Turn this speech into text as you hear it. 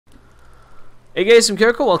Hey guys, I'm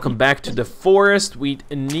Koko. Welcome back to the forest with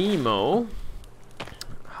Nemo.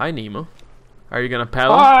 Hi, Nemo. Are you gonna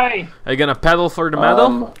paddle? Hi! Are you gonna paddle for the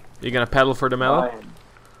medal? You gonna paddle for the medal? I'm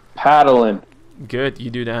paddling. Good, you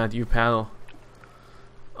do that. You paddle.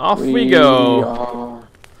 Off we go.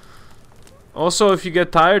 Also, if you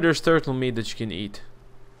get tired, there's turtle meat that you can eat.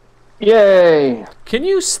 Yay! Can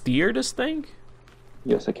you steer this thing?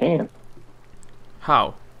 Yes, I can.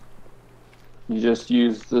 How? You just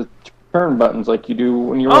use the turn buttons like you do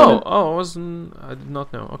when you're running. I did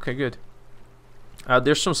not know. Okay, good.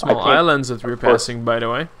 There's some small islands that we're passing, by the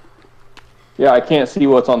way. Yeah, I can't see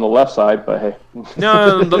what's on the left side, but hey.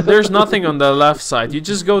 No, there's nothing on the left side. You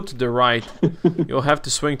just go to the right. You'll have to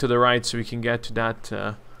swing to the right so we can get to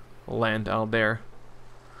that land out there.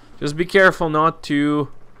 Just be careful not to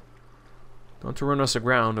run us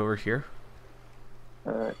aground over here.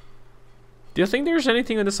 Alright. Do you think there's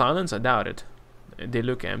anything on this island? I doubt it. They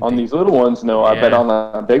look empty. On these little ones, no. Yeah. I bet on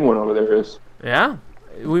the big one over there is. Yeah,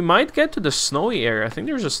 we might get to the snowy area. I think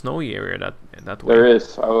there's a snowy area that way. There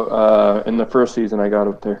is. In the first season, I got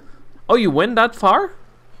up there. Oh, you went that far?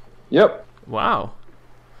 Yep. Wow.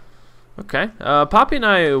 Okay. Poppy and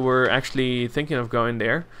I were actually thinking of going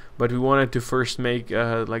there, but we wanted to first make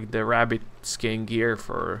like the rabbit skin gear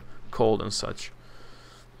for cold and such.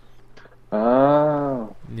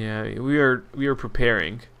 Oh. Yeah, we are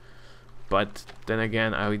preparing, but then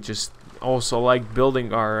again, I would just also like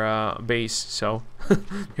building our base. So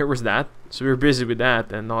here was that. So we were busy with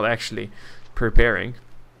that and not actually preparing.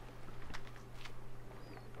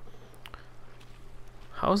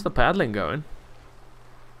 How's the paddling going?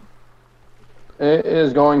 It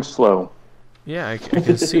is going slow. Yeah, I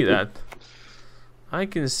can see that. I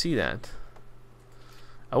can see that.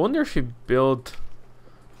 I wonder if you build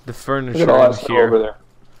the furniture Look at all in that snow here. over there.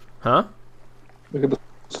 Huh? Look at the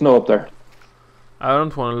snow up there. I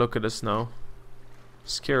don't want to look at the snow. I'm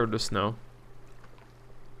scared of the snow.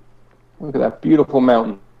 Look at that beautiful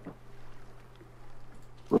mountain.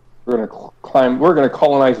 We're gonna climb. We're gonna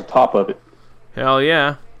colonize the top of it. Hell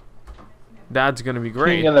yeah. That's gonna be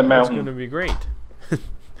great. King of the mountain. That's gonna be great.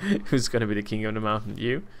 Who's gonna be the king of the mountain?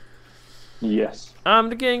 You? Yes. I'm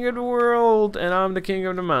the king of the world, and I'm the king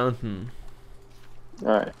of the mountain.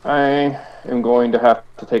 Alright. I am going to have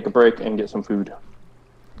to take a break and get some food.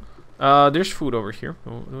 There's food over here.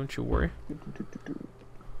 Don't you worry.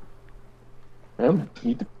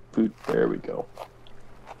 Eat the food. There we go.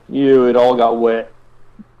 It all got wet.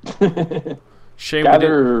 Shame.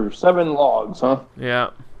 Gather 7 logs, huh? Yeah.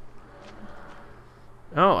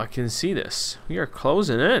 Oh, I can see this. We are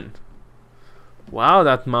closing in. Wow,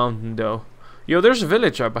 that mountain though. Yo, there's a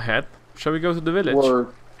village up ahead. Shall we go to the village?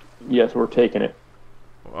 Yes, we're taking it.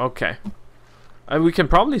 Okay. We can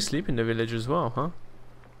probably sleep in the village as well, huh?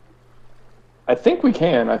 I think we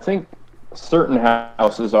can. I think certain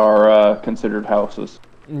houses are considered houses.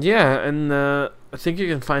 Yeah, and I think you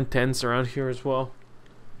can find tents around here as well.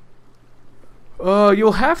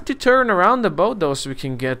 You'll have to turn around the boat though so we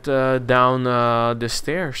can get down the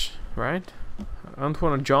stairs, right? I don't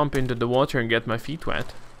want to jump into the water and get my feet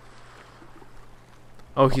wet.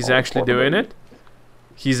 Oh, he's actually doing it?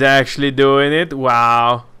 He's actually doing it?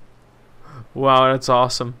 Wow. Wow, that's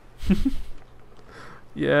awesome.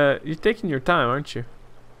 Yeah, you're taking your time, aren't you?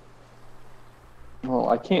 Well,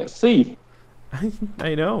 I can't see.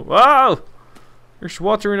 I know. Wow! There's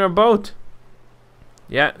water in our boat.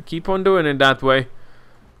 Yeah, keep on doing it that way.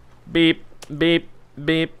 Beep, beep,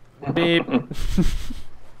 beep, beep.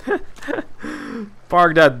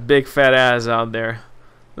 Park that big fat ass out there.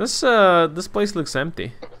 This place looks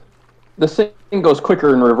empty. This thing goes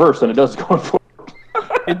quicker in reverse than it does going forward.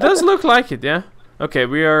 It does look like it, yeah. Okay,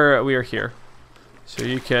 we are here, so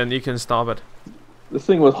you can stop it. This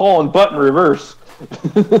thing was hauling butt in reverse.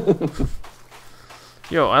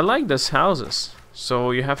 Yo, I like these houses.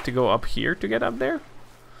 So you have to go up here to get up there?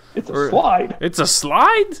 It's a slide. It's a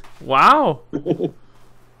slide? Wow.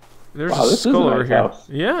 There's a skull over here. House.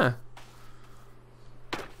 Yeah.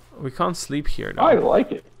 We can't sleep here though. I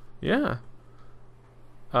like it. Yeah.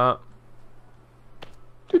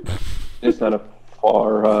 It's not a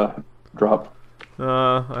far drop.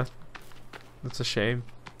 That's a shame.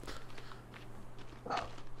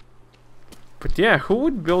 But yeah, who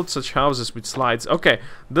would build such houses with slides? Okay,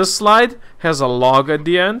 this slide has a log at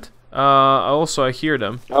the end. Also I hear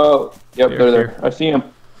them. Oh, yep, they're there. I see him.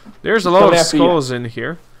 There's a lot of skulls in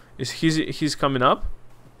here. He's coming up?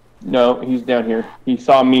 No, he's down here. He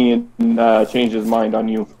saw me and changed his mind on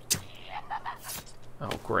you.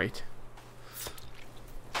 Oh, great.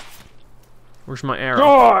 Where's my arrow?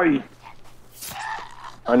 Die!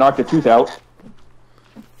 I knocked a tooth out.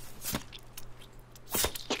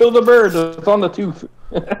 kill the bird. It's on the tooth.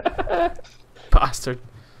 Bastard.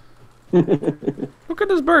 Look at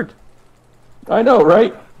this bird. I know,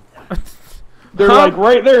 right? They're like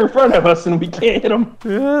right there in front of us and we can't hit them.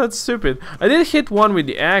 Yeah, that's stupid. I did hit one with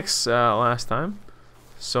the axe last time.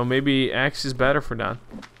 So maybe axe is better for that.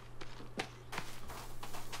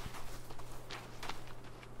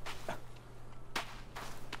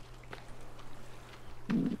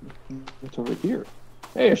 It's over here.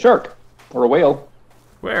 Hey, a shark. Or a whale.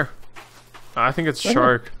 Where? I think it's a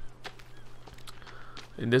shark.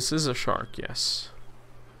 And this is a shark, yes.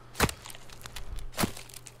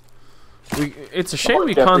 It's a shame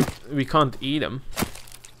we can't eat him.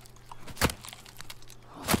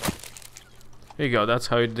 Here you go. That's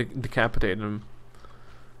how you decapitate him.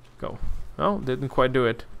 Go. Oh, didn't quite do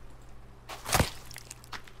it.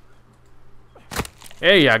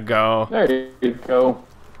 There you go. There you go.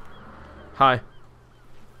 Hi.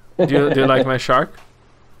 Do you like my shark?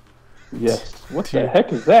 Yes. What the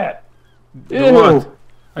heck is that? The what?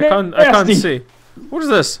 I can't see. What is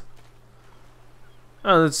this?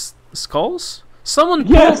 Oh, it's skulls? Someone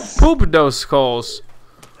pooped those skulls.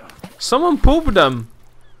 Someone pooped them.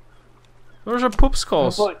 Those are poop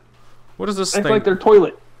skulls. What is this thing? It's like their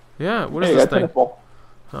toilet. Yeah, what is this thing?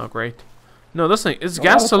 Oh, great. No, this thing, it's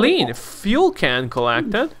gasoline. Fuel can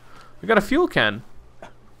collected. We got a fuel can.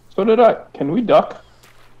 So did I. Can we duck?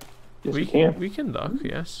 Yes, we can. We can duck,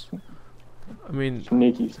 yes. I mean...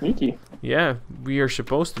 Sneaky, sneaky. Yeah, we are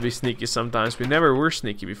supposed to be sneaky sometimes. We never were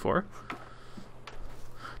sneaky before.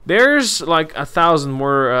 There's like 1,000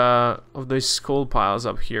 more of these skull piles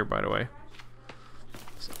up here, by the way.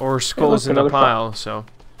 Or skulls in a pile, so...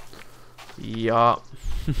 Yeah.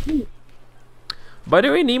 By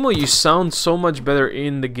the way, Nemo, you sound so much better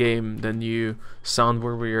in the game than you sound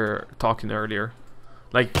where we were talking earlier.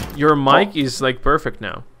 Like, your mic is like perfect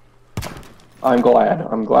now. I'm glad.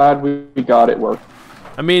 I'm glad we got it working.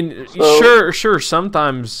 I mean, so, sure,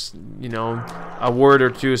 sometimes, you know, a word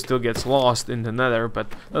or two still gets lost in the nether, but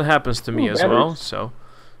that happens to me as well, so,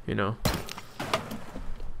 you know.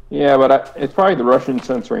 Yeah, but it's probably the Russians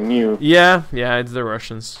censoring you. Yeah, it's the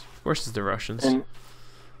Russians. Of course it's the Russians.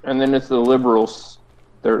 And then it's the liberals.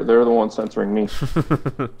 They're the ones censoring me.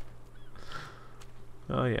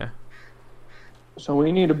 Oh, yeah. So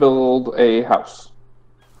we need to build a house.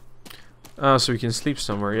 Oh, so we can sleep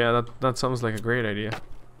somewhere. Yeah, that sounds like a great idea.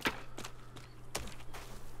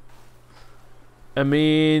 I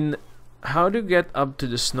mean, how to get up to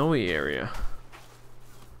the snowy area?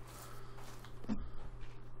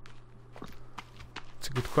 It's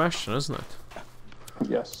a good question, isn't it?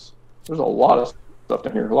 Yes. There's a lot of stuff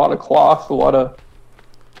in here. A lot of cloth, a lot of...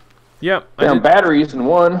 Yep. Batteries in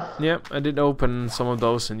one. Yep, I did open some of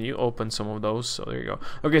those, and you opened some of those, so there you go.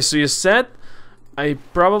 Okay, so you said I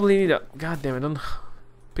probably need a... God damn it, don't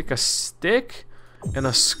pick a stick and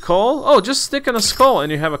a skull. Oh, just stick and a skull,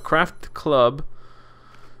 and you have a craft club.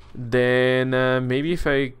 Then maybe if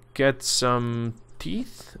I get some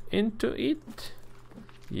teeth into it.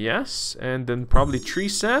 Yes, and then probably tree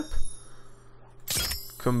sap.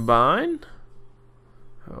 Combine.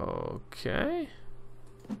 Okay.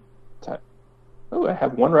 Oh, I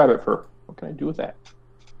have one rabbit fur. What can I do with that?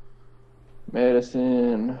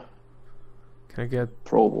 Medicine. Can I get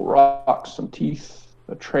throwable rocks, some teeth,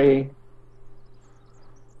 a tray?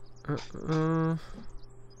 Over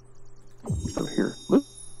here.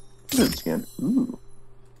 Lizard skin. Ooh.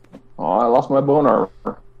 Oh, I lost my bone armor.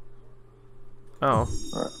 Oh.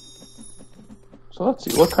 Alright. So let's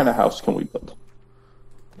see. What kind of house can we build?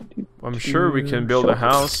 I'm sure we can build a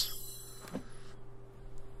house.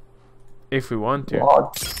 If we want to.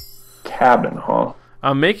 Log cabin, huh?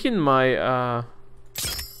 I'm making my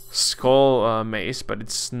skull mace, but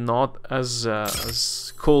it's not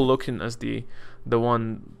as cool looking as the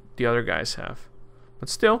one the other guys have. But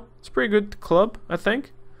still, it's a pretty good club, I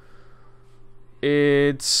think.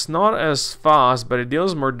 It's not as fast, but it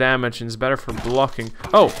deals more damage and is better for blocking.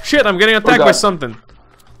 Oh shit! I'm getting attacked by something.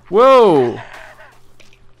 Whoa!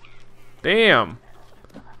 Damn!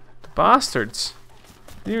 The bastards!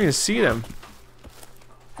 Didn't even see them.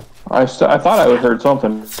 I thought I heard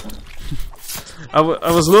something. I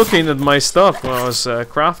was looking at my stuff when I was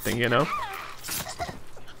crafting, you know.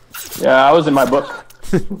 Yeah, I was in my book.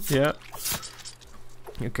 Yeah.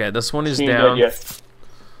 Okay, this one is down.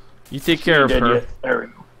 You take care of her. There we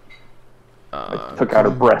go. I took out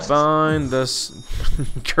her breast. Find this.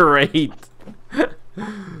 Great.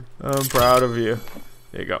 I'm proud of you.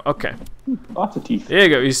 There you go. Okay. Lots of teeth. There you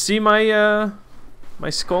go. You see my my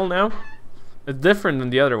skull now? It's different than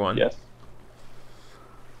the other one. Yes.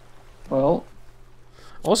 Well.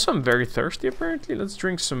 Also, I'm very thirsty apparently. Let's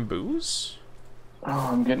drink some booze. Oh,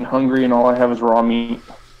 I'm getting hungry and all I have is raw meat.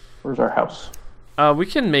 Where's our house? We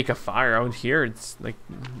can make a fire out here. It's like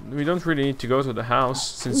we don't really need to go to the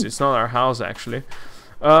house since it's not our house actually.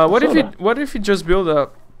 What if you just build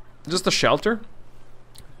a shelter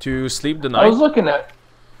to sleep the night? I was looking at.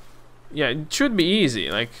 Yeah, it should be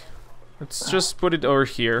easy. Like, let's just put it over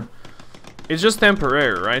here. It's just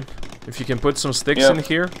temporary, right? If you can put some sticks in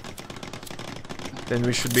here, then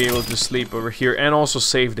we should be able to sleep over here and also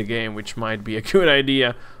save the game, which might be a good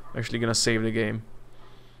idea. I'm actually gonna save the game.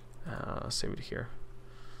 Save it here.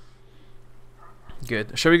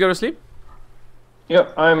 Good. Shall we go to sleep?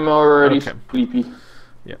 Yep, I'm already sleepy.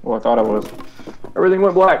 Yeah. Well, I thought I was. Everything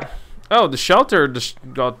went black. Oh, the shelter just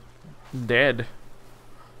got dead.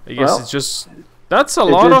 I guess it's just... That's a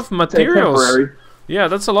lot of materials. Yeah,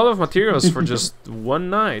 that's a lot of materials for just one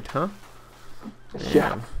night, huh?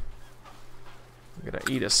 Yeah. I'm gonna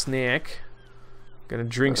eat a snack. Gonna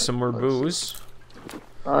drink some more booze.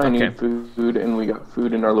 I need food, and we got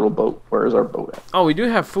food in our little boat. Where is our boat at? Oh, we do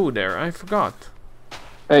have food there. I forgot.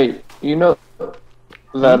 Hey, you know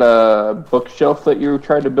that bookshelf that you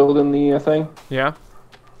tried to build in the thing? Yeah.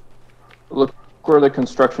 Look where the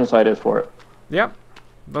construction site is for it. Yep.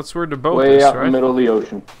 That's where the boat Way is, out right? in the middle of the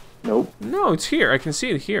ocean. Nope. No, it's here. I can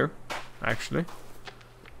see it here, actually.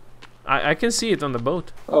 I can see it on the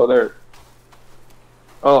boat. Oh, there.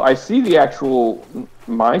 Oh, I see the actual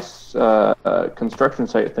construction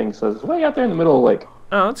site thing says way out there in the middle of the lake.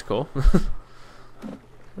 Oh, that's cool.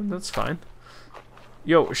 That's fine.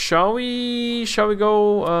 Yo, shall we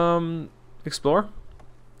go explore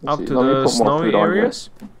up to the snowy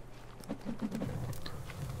areas?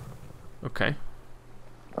 Okay.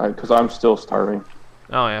 Because I'm still starving.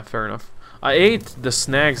 Oh yeah, fair enough. I ate the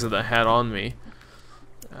snacks that I had on me.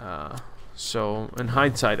 So in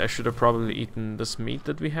hindsight, I should have probably eaten this meat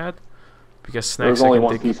that we had, because snacks. There's only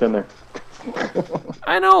one piece in there.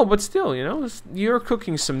 I know, but still, you know, you're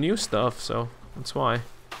cooking some new stuff, so that's why.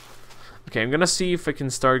 Okay, I'm gonna see if I can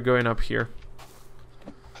start going up here.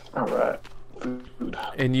 All right. Food.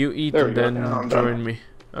 And you eat and then join me.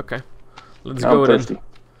 Okay. Let's I'm go thirsty. then.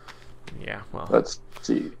 Yeah. Well. Let's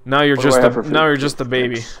see. Now you're just a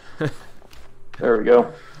baby. There we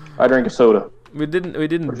go. I drank a soda. We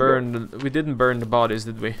didn't burn the bodies,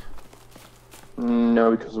 did we?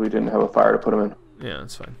 No, because we didn't have a fire to put them in. Yeah,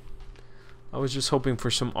 that's fine. I was just hoping for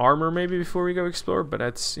some armor maybe before we go explore, but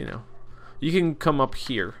that's, you know, you can come up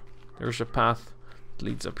here. There's a path that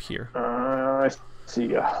leads up here. I see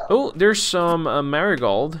ya. Oh, there's some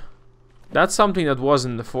marigold. That's something that was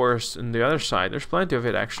in the forest on the other side. There's plenty of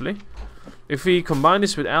it actually. If we combine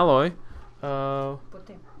this with alloy, the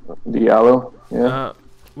aloe,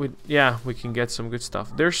 yeah. We can get some good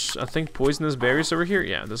stuff. There's, I think, poisonous berries over here.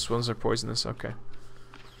 Yeah, these ones are poisonous. Okay.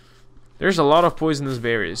 There's a lot of poisonous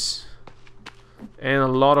berries. And a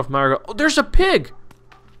lot of marigold. Oh, there's a pig!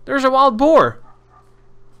 There's a wild boar!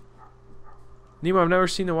 Nemo, I've never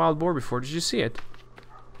seen a wild boar before. Did you see it?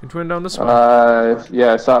 It went down this way.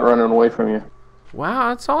 Yeah, I saw it running away from you. Wow,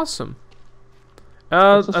 that's awesome.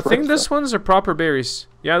 I think this ones are proper berries.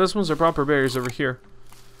 Yeah, this ones are proper berries over here.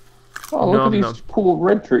 Oh, look at these cool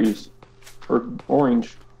red trees. Or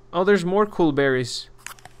orange. Oh, there's more cool berries.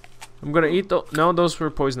 I'm gonna eat those. No, those were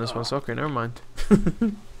poisonous ones. Okay, never mind.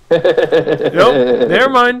 Nope, never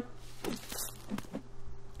mind.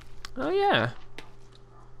 Oh, yeah.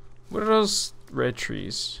 What are those red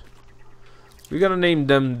trees? We gotta name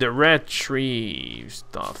them the red tree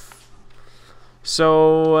stuff.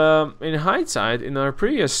 So, in hindsight, in our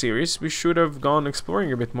previous series, we should have gone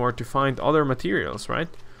exploring a bit more to find other materials, right?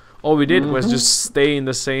 All we did was just stay in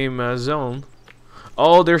the same zone.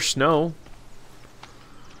 Oh, there's snow.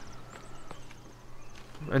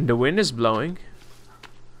 And the wind is blowing.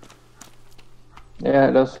 Yeah,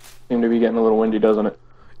 it does seem to be getting a little windy, doesn't it?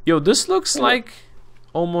 Yo, this looks like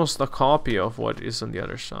almost a copy of what is on the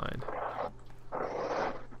other side.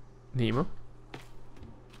 Nemo?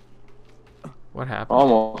 What happened?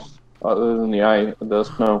 Almost. Other than the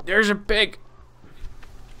snow. There's a pig!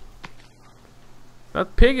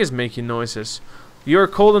 That pig is making noises. You're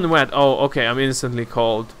cold and wet. Oh, okay, I'm instantly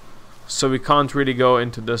cold. So we can't really go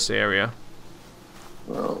into this area.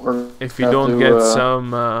 Well, if we don't get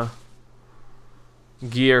some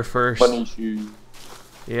gear first. Bunny shoes.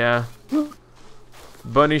 Yeah.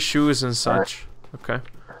 Bunny shoes and such. Okay.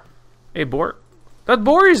 Hey, boar. That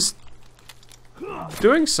boar is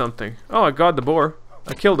doing something. Oh, I got the boar.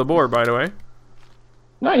 I killed the boar, by the way.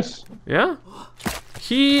 Nice. Yeah.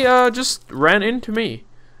 He just ran into me.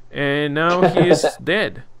 And now he is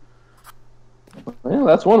dead. Well,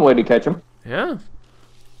 that's one way to catch him. Yeah.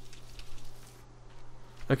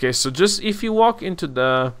 Okay, so just if you walk into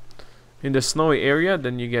the in the snowy area,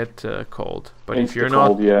 then you get cold. But if you're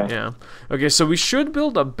cold, not, yeah. Okay, so we should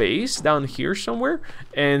build a base down here somewhere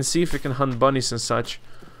and see if we can hunt bunnies and such.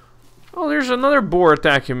 Oh, there's another boar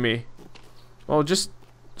attacking me. Well, just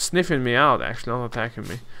sniffing me out, actually, not attacking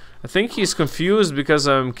me. I think he's confused because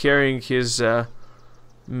I'm carrying his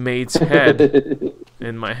mate's head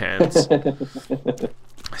in my hands.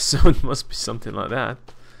 So it must be something like that.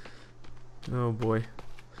 Oh boy.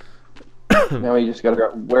 Now we just gotta figure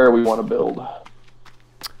out where we want to build.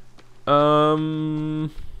 Do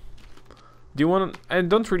you want to... I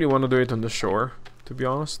don't really want to do it on the shore, to be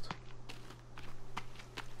honest.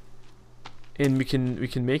 And we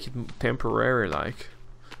can make it temporary, like.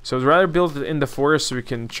 So I'd rather build it in the forest so we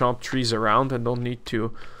can chop trees around and don't need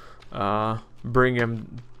to bring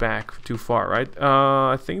them back too far, right?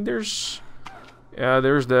 I think there's... Yeah,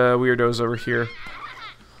 there's the weirdos over here.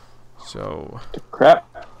 So... Crap.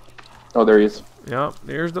 Oh, there he is. Yeah,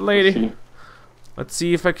 there's the lady. Let's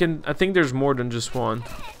see if I can... I think there's more than just one.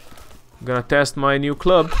 I'm gonna test my new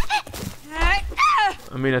club.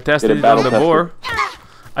 I mean, I tested it on the boar.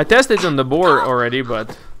 I tested it on the boar already,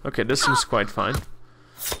 but... Okay, this seems quite fine.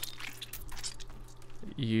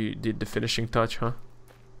 You did the finishing touch, huh?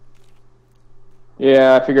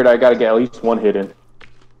 Yeah, I figured I gotta get at least one hit in.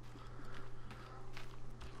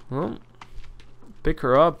 Well, pick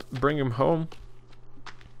her up, bring him home.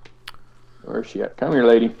 Where's she at? Come here,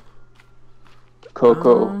 lady.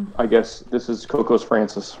 Coco. I guess this is Coco's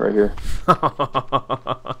Francis right here.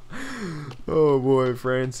 Oh boy,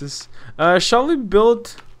 Francis. Shall we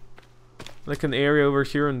build like an area over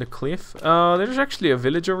here on the cliff? There's actually a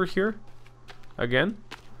village over here. Again.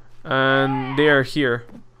 And they are here.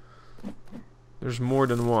 There's more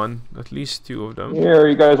than one. At least two of them. Here,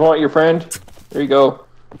 you guys want your friend? There you go.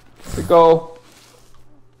 There you go.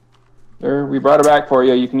 There, we brought her back for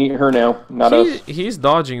you. You can eat her now, not us. He's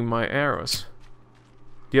dodging my arrows.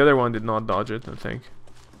 The other one did not dodge it, I think.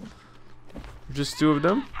 Just two of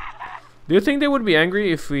them. Do you think they would be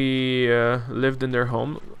angry if we lived in their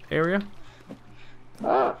home area?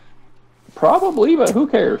 Probably, but who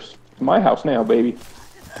cares? It's my house now, baby.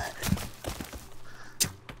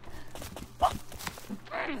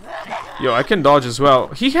 Yo, I can dodge as well.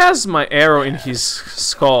 He has my arrow in his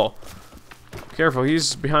skull. Careful,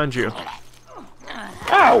 he's behind you.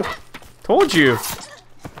 Ow! Told you.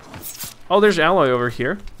 Oh, there's alloy over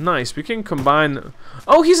here. Nice, we can combine...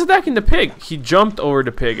 Oh, he's attacking the pig. He jumped over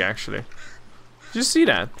the pig, actually. Did you see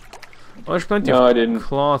that? Oh, there's plenty of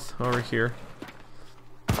cloth over here.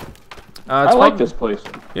 I like this place.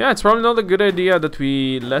 Yeah, it's probably not a good idea that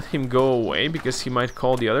we let him go away because he might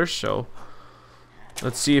call the others, so...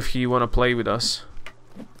 Let's see if he wanna play with us.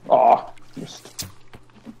 Aw.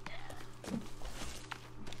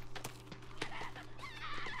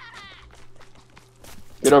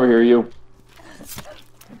 Get over here, you.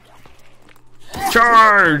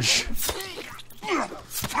 Charge!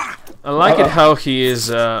 I like it how he is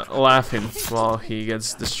laughing while he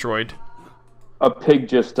gets destroyed. A pig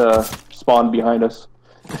just spawned behind us.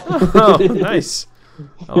 Oh, nice.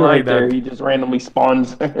 I like right that. there, he just randomly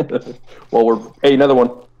spawns. Well, we're... Hey, another one.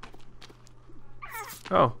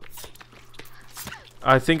 Oh.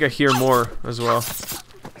 I think I hear more as well.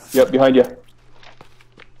 Yep, behind you.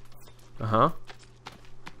 Uh-huh.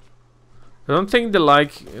 I don't think they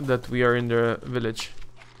like that we are in the village.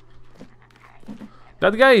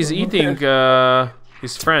 That guy is eating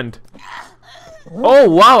his friend. Oh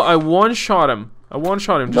wow! I one-shot him. I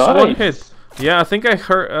one-shot him. Just one hit. Yeah, I think I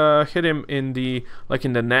hit him in the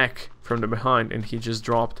neck from the behind, and he just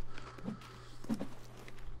dropped.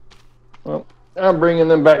 Well, I'm bringing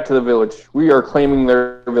them back to the village. We are claiming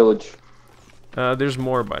their village. There's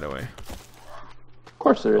more, by the way. Of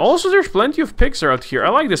course there is. Also, there's plenty of pigs out here. I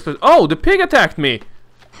like this place. Oh, the pig attacked me.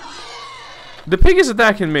 The pig is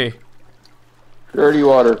attacking me. Dirty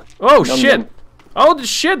water. Oh shit! Oh the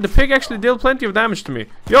shit! The pig actually dealt plenty of damage to me.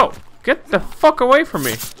 Yo, get the fuck away from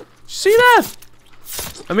me! See that?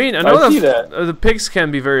 I mean, I know that the pigs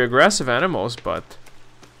can be very aggressive animals, but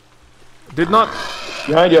did not.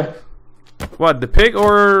 Behind you. What? The pig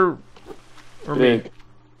or me?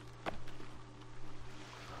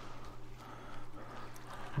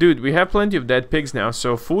 Dude, we have plenty of dead pigs now,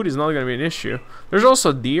 so food is not gonna be an issue. There's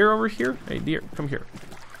also deer over here. Hey, deer, come here.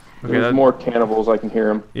 Okay, there's more cannibals. I can hear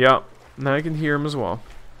them. Yeah, now I can hear them as well.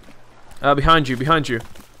 Behind you, behind you.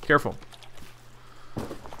 Careful.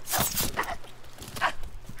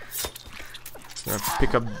 I have to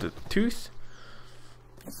pick up the tooth.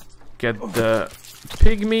 Get the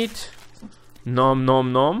pig meat. Nom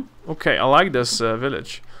nom nom. Okay, I like this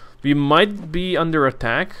village. We might be under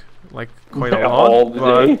attack, like quite a lot. All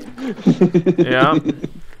the day. Yeah.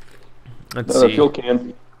 Let's Another see. fuel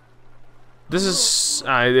can. This is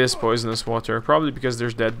it is poisonous water, probably because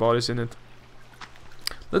there's dead bodies in it.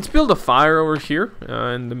 Let's build a fire over here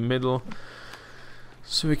in the middle,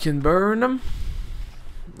 so we can burn them.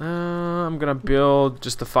 I'm gonna build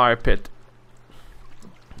just a fire pit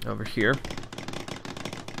over here.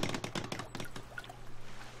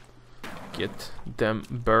 Get them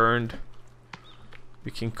burned.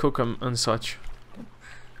 We can cook them and such.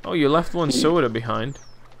 Oh, you left one soda behind.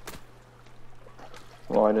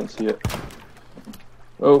 Oh, I didn't see it.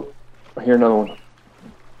 Oh, I hear another one.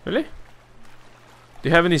 Really? Do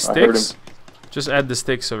you have any I heard sticks? Just add the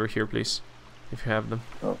sticks over here, please, if you have them.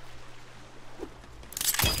 Oh.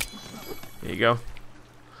 There you go.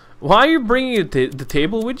 Why are you bringing the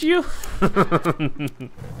table with you?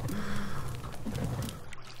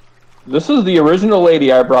 This is the original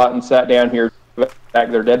lady I brought and sat down here back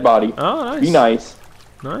their dead body. Oh, nice. Be nice.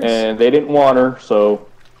 Nice. And they didn't want her, so...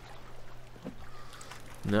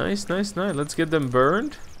 Nice. Let's get them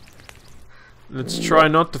burned. Let's try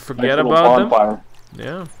not to forget nice about them. bonfire.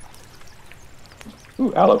 Yeah.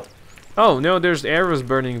 Ooh, aloe. Oh, no, there's arrows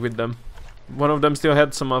burning with them. One of them still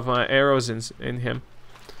had some of my arrows in him.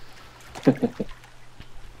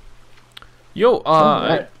 Yo,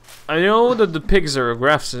 I know that the pigs are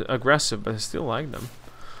aggressive, but I still like them.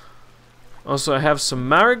 Also, I have some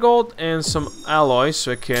marigold and some alloy,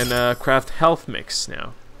 so I can craft health mix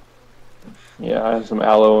now. Yeah, I have some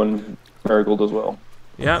aloe and marigold as well.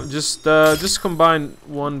 Yeah, just combine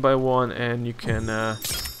one by one, and you can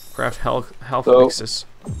craft health mixes.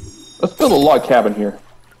 Let's build a log cabin here.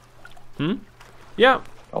 Yeah.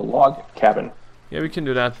 A log cabin. Yeah, we can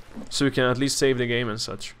do that, so we can at least save the game and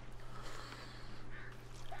such.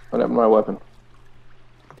 What happened to my weapon?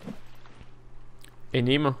 Hey,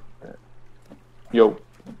 Nemo. Yo.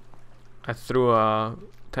 I threw a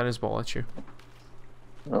tennis ball at you.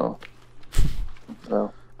 Oh.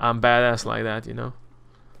 Oh. I'm badass like that, you know.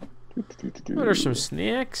 Oh, there's some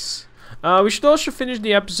snacks. We should also finish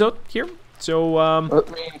the episode here. So,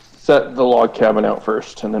 let me set the log cabin out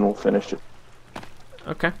first, and then we'll finish it.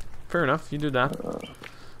 Okay, fair enough. You do that.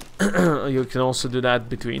 You can also do that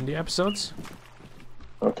between the episodes.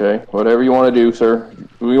 Okay, whatever you want to do, sir.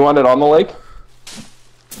 Do we want it on the lake?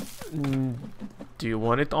 Do you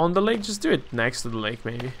want it on the lake? Just do it next to the lake,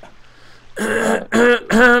 maybe.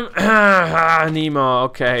 Nemo,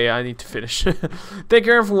 okay, I need to finish. Thank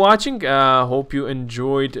you everyone for watching. Hope you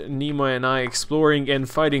enjoyed Nemo and I exploring and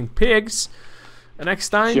fighting pigs. Next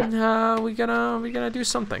time, we're gonna do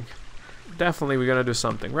something. Definitely, we're gonna do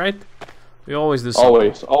something, right? We always do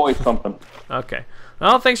something. Always something. Okay.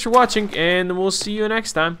 Well, thanks for watching, and we'll see you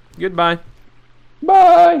next time. Goodbye.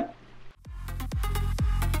 Bye.